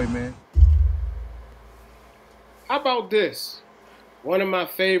at your boy, man. How about this? One of my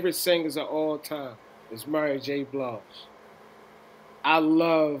favorite singers of all time is Mary J. Blige. I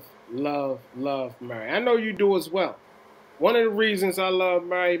love Mary. I know you do as well. one of the reasons I love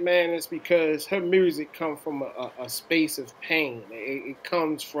Mary Man is because her music comes from a space of pain. It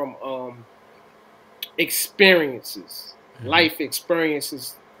comes from experiences, life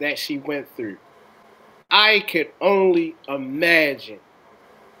experiences that she went through. I could only imagine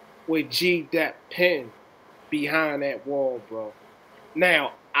what G Dep penned behind that wall, bro.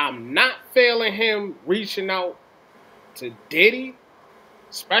 Now, I'm not failing him reaching out to Diddy,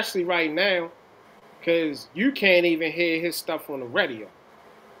 especially right now, because you can't even hear his stuff on the radio.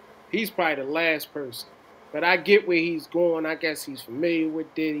 He's probably the last person. But I get where he's going. I guess he's familiar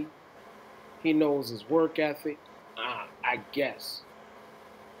with Diddy. He knows his work ethic. I guess.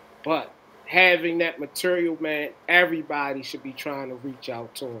 But having that material, man, everybody should be trying to reach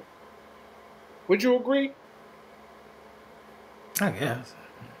out to him. Would you agree? I guess.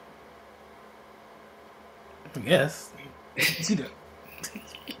 Yes.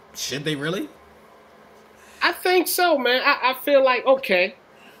 Should they really? I think so, man. I feel like, okay,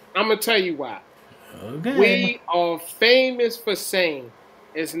 I'm going to tell you why. Okay. We are famous for saying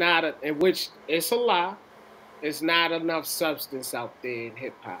it's not, in which it's a lie, it's not enough substance out there in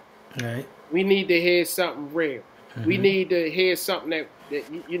hip hop. Right. We need to hear something real. Mm-hmm. We need to hear something that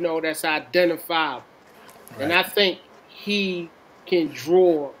that's identifiable. Right. And I think he can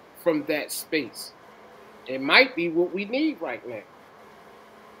draw from that space. It might be what we need right now.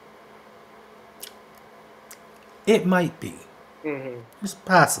 It might be. Mm-hmm. It's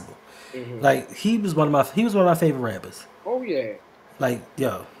possible. Mm-hmm. Like he was one of my favorite rappers. Oh yeah. Like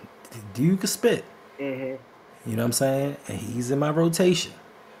yo, dude could spit. Mm-hmm. You know what I'm saying? And he's in my rotation.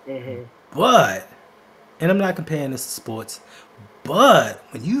 Mm-hmm. But, and I'm not comparing this to sports, but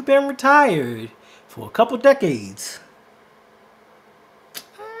when you've been retired for a couple decades,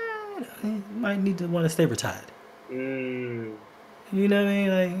 you might need to want to stay retired. Mm. You know what I mean?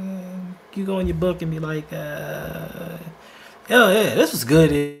 Like, you go in your book and be like, oh yeah, this was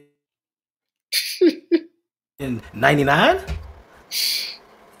good in 99.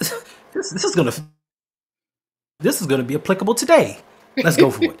 This is gonna be applicable today. Let's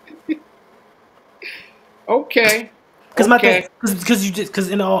go for it. Okay. Because my thing, because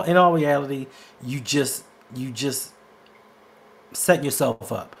in all reality, you just setting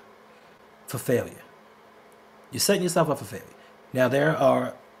yourself up for failure. You're setting yourself up for failure. Now there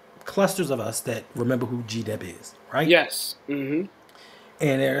are clusters of us that remember who G-Dep is, right? Yes. Mm-hmm.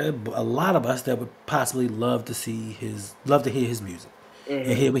 And there are a lot of us that would possibly love to hear his music and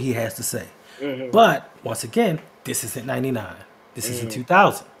hear what he has to say. Mm-hmm. But once again, this isn't 99. This isn't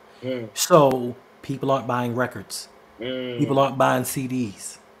 2000. Mm. So people aren't buying records. Mm. People aren't buying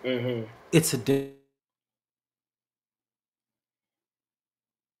CDs. Mm-hmm. It's a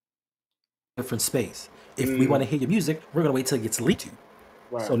different space. If we want to hear your music, we're going to wait till it gets leaked to you.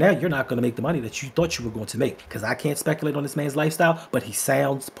 Right. So now you're not going to make the money that you thought you were going to make. Because I can't speculate on this man's lifestyle, but he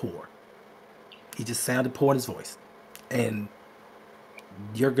sounds poor. He just sounded poor in his voice. And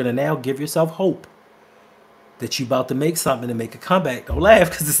you're going to now give yourself hope that you about to make something and make a comeback. Don't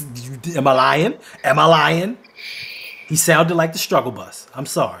laugh, because am I lying? Am I lying? He sounded like the struggle bus. I'm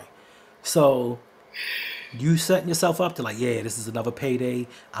sorry. So you setting yourself up to like, yeah, this is another payday.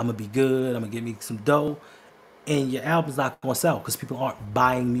 I'm going to be good. I'm going to get me some dough. And your album's not going to sell because people aren't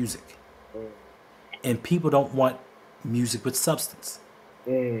buying music. And people don't want music with substance.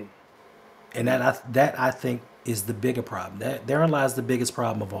 And that I think is the bigger problem. Therein lies the biggest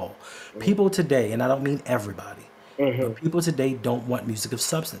problem of all. People today, and I don't mean everybody, but people today don't want music of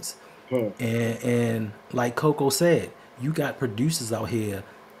substance. And like Coco said, you got producers out here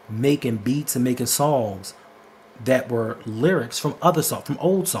making beats and making songs that were lyrics from other songs, from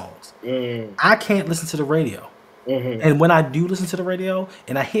old songs. I can't listen to the radio. And when I do listen to the radio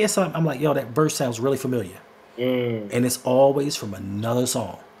and I hear something, I'm like, yo, that verse sounds really familiar. And it's always from another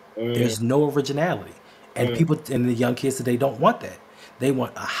song. There's no originality. And people and the young kids today don't want that. They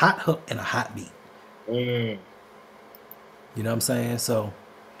want a hot hook and a hot beat. You know what I'm saying? So,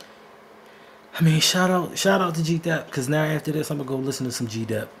 I mean, shout out to G-Dep, because now after this, I'm gonna go listen to some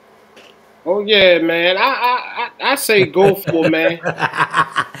G-Dep. Oh yeah, man. I say go for it, man.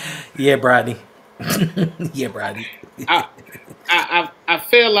 Yeah, Brodney. Yeah, Brodney. I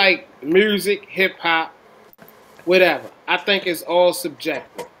feel like music, hip hop, whatever. I think it's all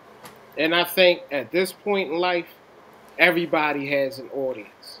subjective. And I think at this point in life, everybody has an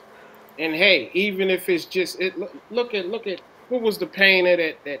audience. And hey, even if it's just look at who was the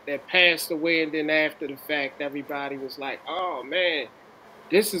painter that passed away, and then after the fact, everybody was like, "Oh man,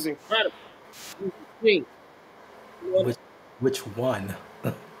 this is incredible." Which one?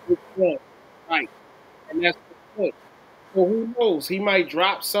 Which one? Right, and that's the point. So who knows? He might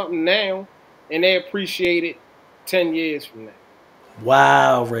drop something now, and they appreciate it 10 years from now.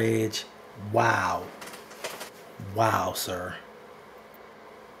 Wow, Reg. Wow. Wow, sir.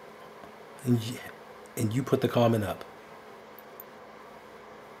 And you put the comment up.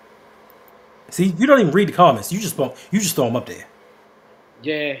 See, you don't even read the comments. You just throw them up there.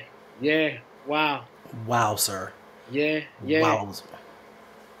 Yeah, yeah. Wow. Wow, sir. Yeah, yeah. Wow.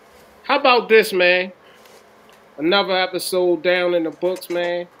 How about this, man? Another episode down in the books,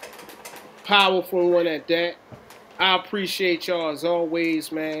 man. Powerful one at that. I appreciate y'all as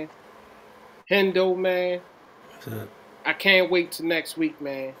always, man. Hendo, man. I can't wait till next week,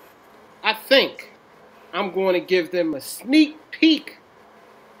 man. I think I'm going to give them a sneak peek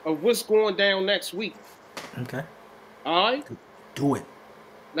of what's going down next week. Okay. All right? Do it.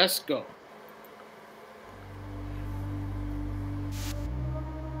 Let's go.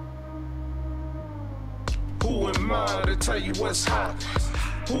 Who am I to tell you what's hot?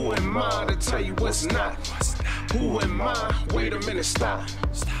 Who am I to tell you what's not? Who am I? Wait a minute, stop.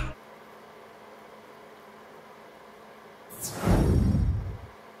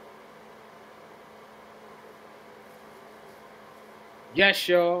 Yes,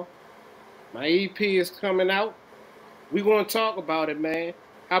 y'all. My EP is coming out. We're going to talk about it, man.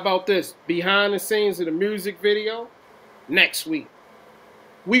 How about this? Behind the scenes of the music video next week.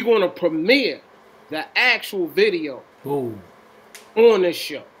 We're going to premiere the actual video on this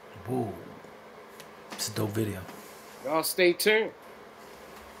show. Whoa. It's a dope video. Y'all stay tuned.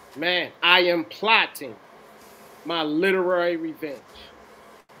 Man, I am plotting my literary revenge.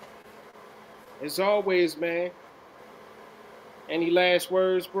 As always, man. Any last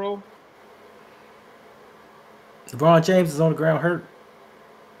words, bro? LeBron James is on the ground hurt.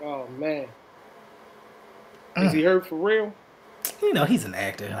 Oh, man. Is he hurt for real? You know, he's an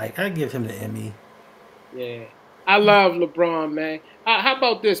actor. Like, I give him the Emmy. Yeah. I love LeBron, man. How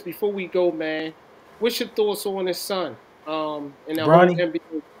about this before we go, man? What's your thoughts on his son? In the whole NBA?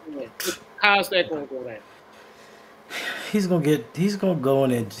 How's that going to go down? He's gonna go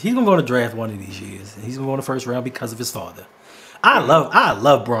in the draft one of these years. He's gonna go in the first round because of his father. I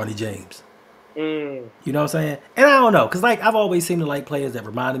love Bronny James. You know what I'm saying? And I don't know, cause like I've always seemed to like players that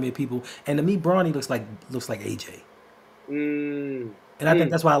reminded me of people, and to me Bronny looks like AJ. And I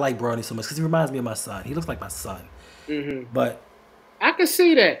think that's why I like Bronny so much, because he reminds me of my son. He looks like my son. But I can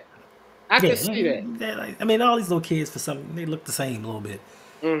see that. I can see that. Like, I mean, all these little kids, for some, they look the same a little bit.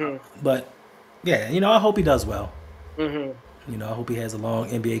 But yeah, you know, I hope he does well. You know, I hope he has a long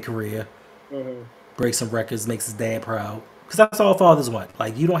NBA career, breaks some records, makes his dad proud. Because that's all fathers want.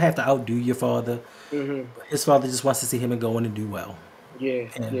 Like, you don't have to outdo your father. His father just wants to see him go in and do well.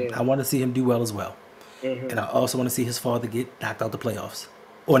 And I want to see him do well as well. And I also want to see his father get knocked out the playoffs.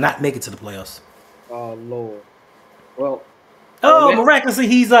 Or not make it to the playoffs. Oh, Lord. Well. Oh, miraculously,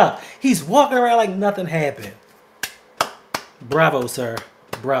 he's up. He's walking around like nothing happened. Bravo, sir.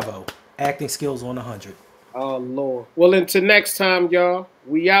 Bravo. Acting skills on 100. Oh, Lord. Well, until next time, y'all.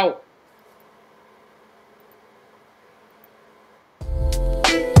 We out.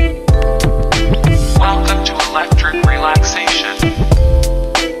 Welcome to Electric Relaxation.